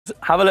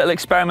Have a little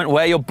experiment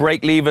where your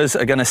brake levers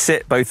are going to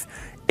sit both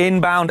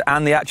inbound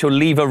and the actual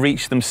lever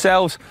reach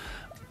themselves.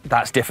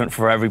 That's different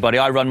for everybody.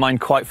 I run mine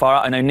quite far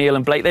out. I know Neil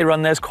and Blake, they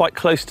run theirs quite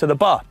close to the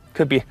bar.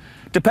 Could be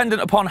dependent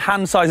upon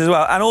hand size as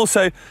well. And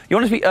also, you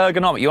want it to be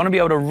ergonomic. You want to be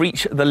able to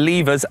reach the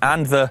levers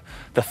and the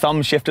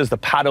thumb shifters, the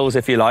paddles,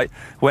 if you like,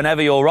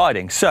 whenever you're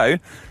riding. So,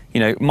 you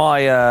know,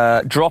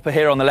 my dropper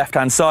here on the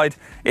left-hand side,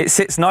 it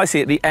sits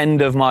nicely at the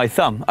end of my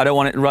thumb. I don't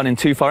want it running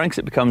too far in because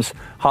it becomes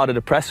harder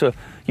to press. So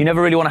you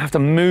never really want to have to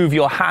move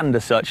your hand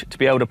as such to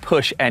be able to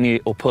push any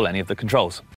or pull any of the controls.